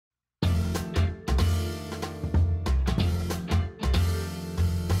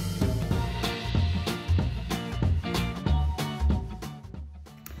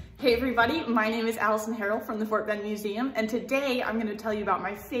Hey everybody, my name is Allison Harrell from the Fort Bend Museum, and today I'm going to tell you about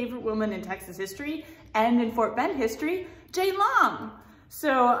my favorite woman in Texas history and in Fort Bend history, Jane Long.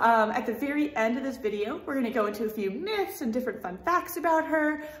 So at the very end of this video, we're going to go into a few myths and different fun facts about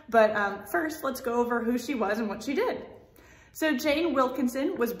her, but first let's go over who she was and what she did. So Jane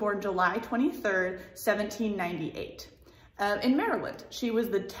Wilkinson was born July 23rd, 1798. In Maryland. She was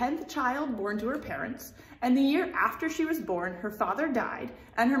the 10th child born to her parents, and the year after she was born, her father died,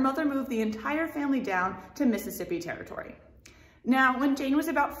 and her mother moved the entire family down to Mississippi Territory. Now, when Jane was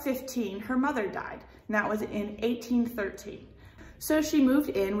about 15, her mother died, and that was in 1813. So she moved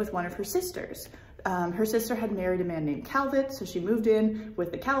in with one of her sisters. Her sister had married a man named Calvert, so she moved in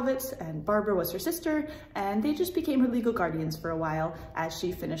with the Calverts, and Barbara was her sister, and they just became her legal guardians for a while as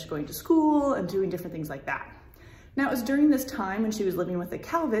she finished going to school and doing different things like that. Now, it was during this time when she was living with the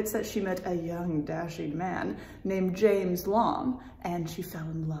Calverts that she met a young, dashing man named James Long, and she fell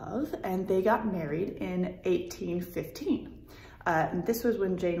in love, and they got married in 1815. And this was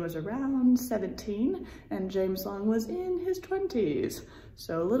when Jane was around 17, and James Long was in his 20s,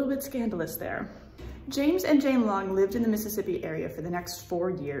 so a little bit scandalous there. James and Jane Long lived in the Mississippi area for the next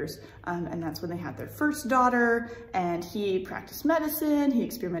 4 years, and that's when they had their first daughter, and he practiced medicine, he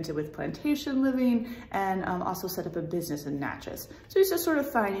experimented with plantation living, and also set up a business in Natchez. So he's just sort of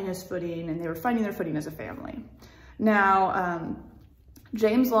finding his footing, and they were finding their footing as a family. Now,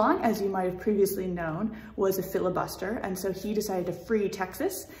 James Long, as you might have previously known, was a filibuster, and so he decided to free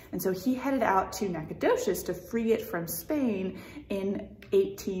Texas, and so he headed out to Nacogdoches to free it from Spain in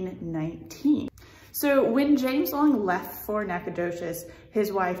 1819. So when James Long left for Nacogdoches,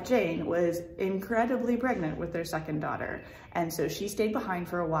 his wife Jane was incredibly pregnant with their second daughter. And so she stayed behind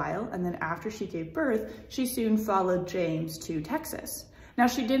for a while, and then after she gave birth, she soon followed James to Texas. Now,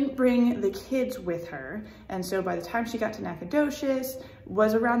 she didn't bring the kids with her, and so by the time she got to Nacogdoches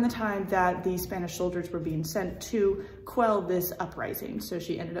was around the time that the Spanish soldiers were being sent to quell this uprising. So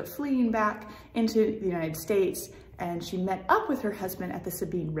she ended up fleeing back into the United States, and she met up with her husband at the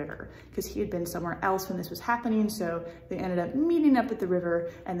Sabine River because he had been somewhere else when this was happening. So they ended up meeting up at the river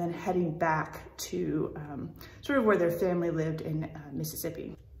and then heading back to sort of where their family lived in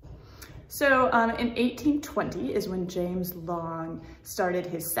Mississippi. So in 1820 is when James Long started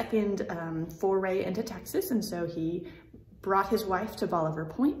his second foray into Texas. And so he brought his wife to Bolivar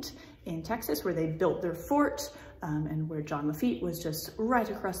Point in Texas, where they built their fort and where John Lafitte was just right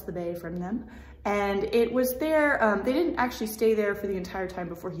across the bay from them. And it was there, they didn't actually stay there for the entire time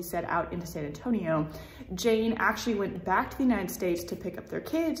before he set out into San Antonio. Jane actually went back to the United States to pick up their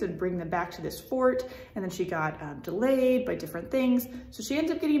kids and bring them back to this fort, and then she got delayed by different things. So she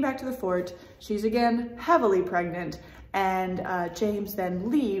ends up getting back to the fort. She's again heavily pregnant, and James then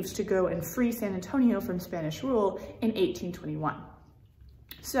leaves to go and free San Antonio from Spanish rule in 1821.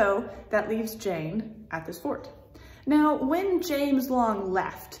 So that leaves Jane at this fort. Now, when James Long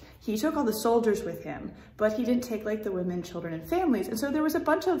left, he took all the soldiers with him, but he didn't take like the women, children, and families. And so there was a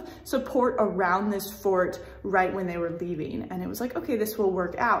bunch of support around this fort right when they were leaving. And it was like, okay, this will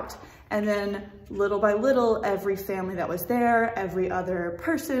work out. And then little by little, every family that was there, every other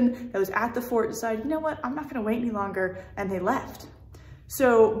person that was at the fort decided, you know what, I'm not gonna wait any longer, and they left.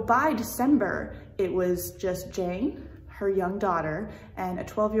 So by December, it was just Jane, her young daughter, and a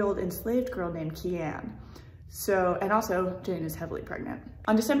 12-year-old enslaved girl named Kian. So, and also Jane is heavily pregnant.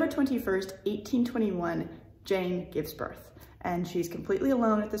 On December 21st, 1821, Jane gives birth, and she's completely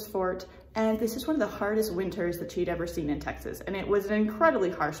alone at this fort. And this is one of the hardest winters that she'd ever seen in Texas. And it was an incredibly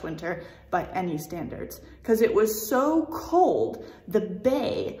harsh winter by any standards, because it was so cold, the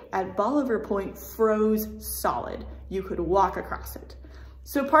bay at Bolivar Point froze solid. You could walk across it.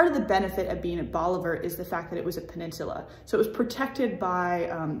 So part of the benefit of being at Bolivar is the fact that it was a peninsula. So it was protected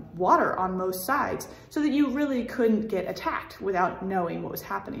by water on most sides, so that you really couldn't get attacked without knowing what was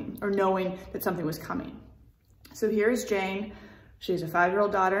happening or knowing that something was coming. So here's Jane. She's a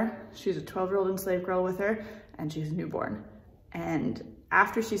 5-year-old daughter. She's a 12-year-old enslaved girl with her, and she's a newborn. And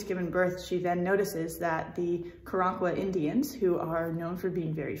after she's given birth, she then notices that the Karankawa Indians, who are known for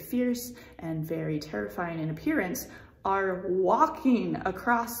being very fierce and very terrifying in appearance, are walking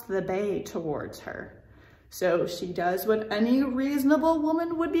across the bay towards her. So she does what any reasonable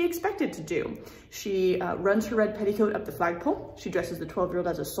woman would be expected to do. She runs her red petticoat up the flagpole. She dresses the 12-year-old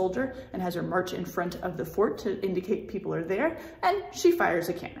as a soldier and has her march in front of the fort to indicate people are there, and she fires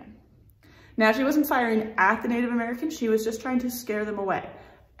a cannon. Now, she wasn't firing at the Native Americans, she was just trying to scare them away,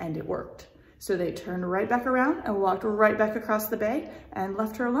 and it worked. So they turned right back around and walked right back across the bay and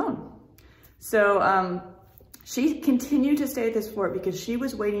left her alone. So she continued to stay at this fort because she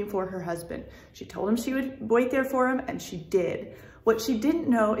was waiting for her husband. She told him she would wait there for him, and she did. What she didn't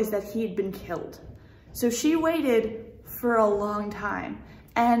know is that he had been killed. So she waited for a long time.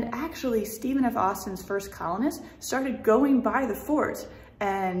 And actually, Stephen F. Austin's first colonists started going by the fort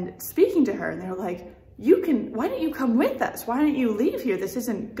and speaking to her. And they were like, why don't you come with us? Why don't you leave here? This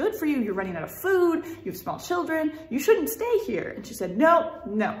isn't good for you. You're running out of food. You have small children. You shouldn't stay here. And she said, no,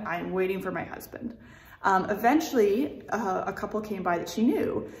 I'm waiting for my husband. Eventually, a couple came by that she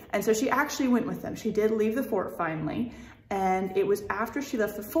knew. And so she actually went with them. She did leave the fort finally. And it was after she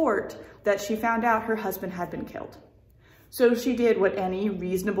left the fort that she found out her husband had been killed. So she did what any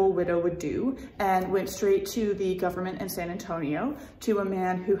reasonable widow would do and went straight to the government in San Antonio, to a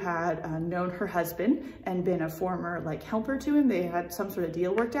man who had known her husband and been a former helper to him. They had some sort of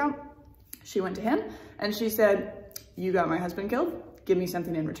deal worked out. She went to him and she said, you got my husband killed, give me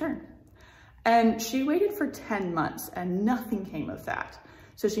something in return. And she waited for 10 months and nothing came of that.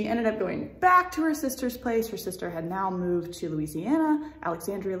 So she ended up going back to her sister's place. Her sister had now moved to Louisiana,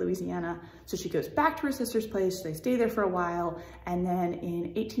 Alexandria, Louisiana. So she goes back to her sister's place. They stay there for a while. And then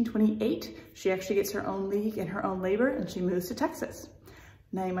in 1828, she actually gets her own league and her own labor, and she moves to Texas.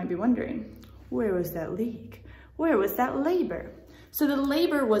 Now you might be wondering, where was that league? Where was that labor? So the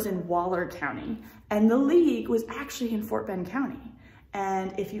labor was in Waller County, and the league was actually in Fort Bend County.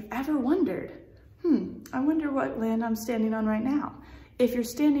 And if you've ever wondered, I wonder what land I'm standing on right now. If you're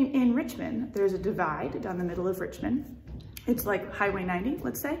standing in Richmond, there's a divide down the middle of Richmond. It's like Highway 90,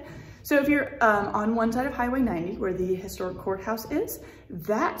 let's say. So if you're on one side of Highway 90, where the historic courthouse is,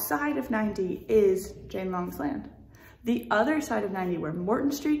 that side of 90 is Jane Long's land. The other side of 90, where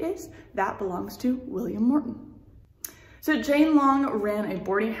Morton Street is, that belongs to William Morton. So Jane Long ran a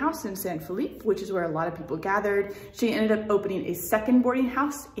boarding house in San Felipe, which is where a lot of people gathered. She ended up opening a second boarding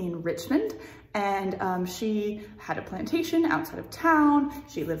house in Richmond, and she had a plantation outside of town.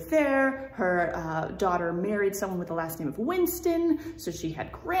 She lived there. Her daughter married someone with the last name of Winston, so she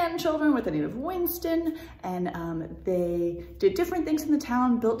had grandchildren with the name of Winston, and they did different things in the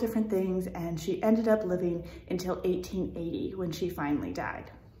town, built different things, and she ended up living until 1880 when she finally died.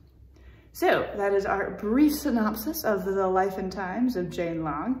 So that is our brief synopsis of the life and times of Jane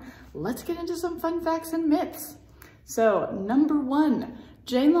Long. Let's get into some fun facts and myths. So number 1,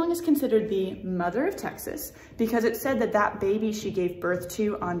 Jane Long is considered the mother of Texas because it's said that that baby she gave birth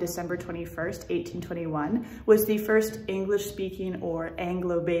to on December 21st, 1821 was the first English-speaking or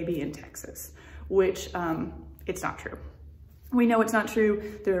Anglo baby in Texas, which it's not true. We know it's not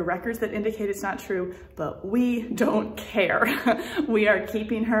true. There are records that indicate it's not true, but we don't care. We are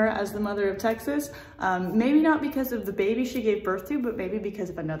keeping her as the mother of Texas, maybe not because of the baby she gave birth to, but maybe because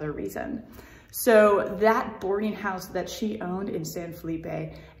of another reason. So that boarding house that she owned in San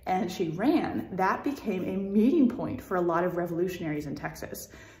Felipe and she ran, that became a meeting point for a lot of revolutionaries in Texas.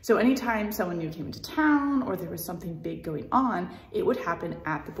 So anytime someone new came into town or there was something big going on, it would happen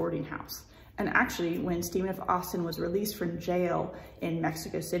at the boarding house. And actually, when Stephen F. Austin was released from jail in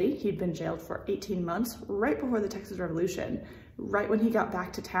Mexico City, he'd been jailed for 18 months right before the Texas Revolution. Right when he got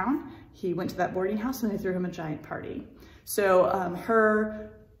back to town, he went to that boarding house and they threw him a giant party. So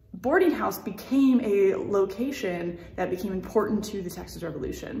her boarding house became a location that became important to the Texas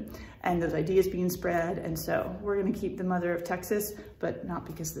Revolution and those ideas being spread. And so we're gonna keep the mother of Texas, but not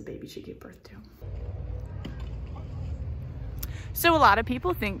because of the baby she gave birth to. So a lot of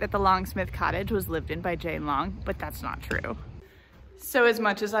people think that the Longsmith Cottage was lived in by Jane Long, but that's not true. So as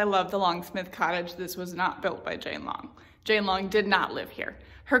much as I love the Longsmith Cottage, this was not built by Jane Long. Jane Long did not live here.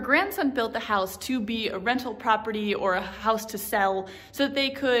 Her grandson built the house to be a rental property or a house to sell so that they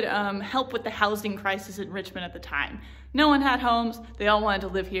could help with the housing crisis in Richmond at the time. No one had homes, they all wanted to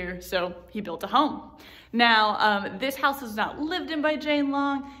live here, so he built a home. Now, this house is not lived in by Jane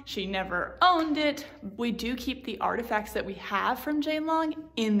Long. She never owned it. We do keep the artifacts that we have from Jane Long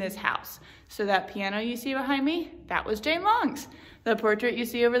in this house. So that piano you see behind me, that was Jane Long's. The portrait you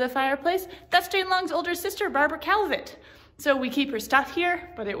see over the fireplace, that's Jane Long's older sister, Barbara Calvert. So we keep her stuff here,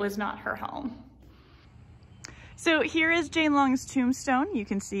 but it was not her home. So here is Jane Long's tombstone. You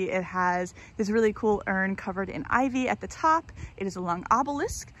can see it has this really cool urn covered in ivy at the top. It is a long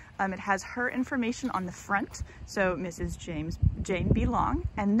obelisk. It has her information on the front, so Mrs. Jane B. Long.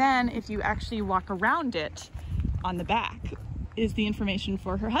 And then if you actually walk around it, on the back is the information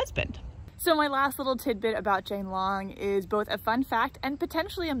for her husband. So my last little tidbit about Jane Long is both a fun fact and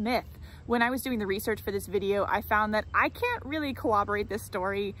potentially a myth. When I was doing the research for this video, I found that I can't really corroborate this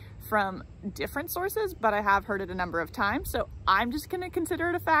story from different sources, but I have heard it a number of times. So I'm just gonna consider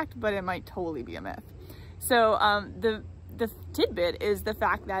it a fact, but it might totally be a myth. So the tidbit is the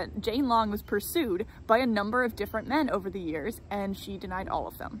fact that Jane Long was pursued by a number of different men over the years, and she denied all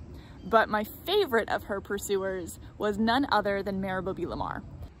of them. but my favorite of her pursuers was none other than Maribel B. Lamar.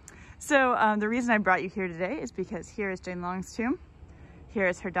 So the reason I brought you here today is because here is Jane Long's tomb, here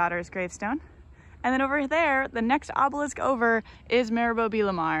is her daughter's gravestone, and then over there, the next obelisk over, is Maribel B.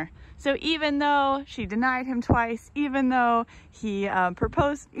 Lamar. So even though she denied him twice, even though he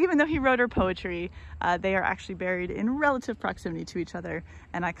proposed, even though he wrote her poetry, they are actually buried in relative proximity to each other,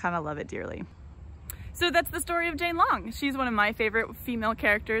 and I kind of love it dearly. So that's the story of Jane Long. She's one of my favorite female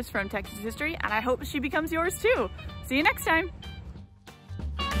characters from Texas history, and I hope she becomes yours too. See you next time.